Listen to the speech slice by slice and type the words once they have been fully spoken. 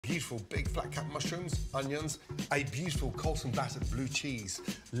beautiful big flat cap mushrooms, onions, a beautiful Colton battered blue cheese,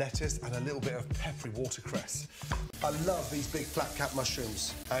 lettuce, and a little bit of peppery watercress. I love these big flat cap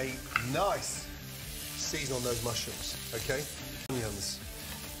mushrooms. A nice season on those mushrooms, okay? Onions.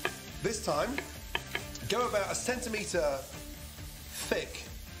 This time, go about 1 centimetre thick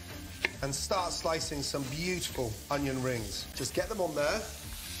and start slicing some beautiful onion rings. Just get them on there,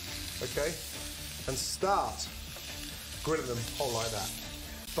 okay? And start grilling them whole like that.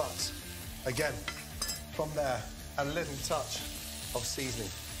 But, again, from there, a little touch of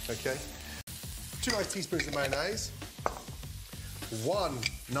seasoning, okay? 2 nice teaspoons of mayonnaise, 1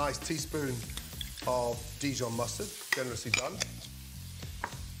 nice teaspoon of Dijon mustard, generously done,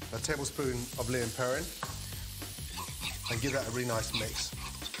 a tablespoon of Lea and Perrin, and give that a really nice mix.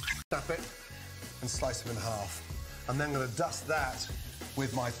 Snap it and slice it in half. I'm then going to dust that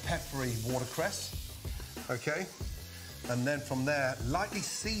with my peppery watercress, okay? And then from there, lightly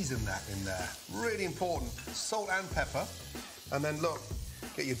season that in there. Really important, salt and pepper. And then look,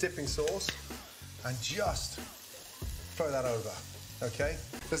 get your dipping sauce and just throw that over, okay?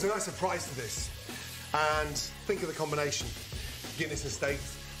 There's a nice surprise to this. And think of the combination. Guinness and steak,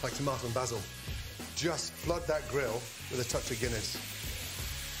 like tomato and basil. Just flood that grill with a touch of Guinness.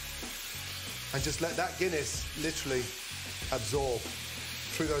 And just let that Guinness literally absorb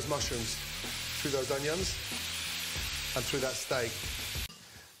through those mushrooms, through those onions, and through that steak.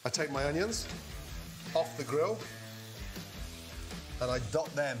 I take my onions off the grill and I dot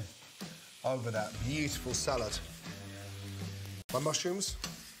them over that beautiful salad. My mushrooms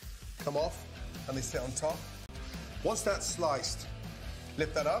come off and they sit on top. Once that's sliced,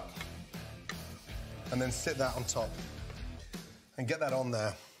 lift that up and then sit that on top and get that on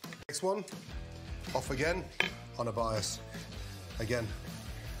there. Next one, off again on a bias. Again,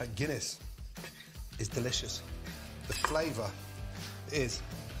 that Guinness is delicious. The flavour is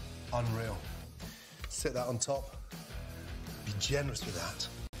unreal. Sit that on top. Be generous with that.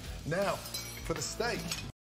 Now, for the steak.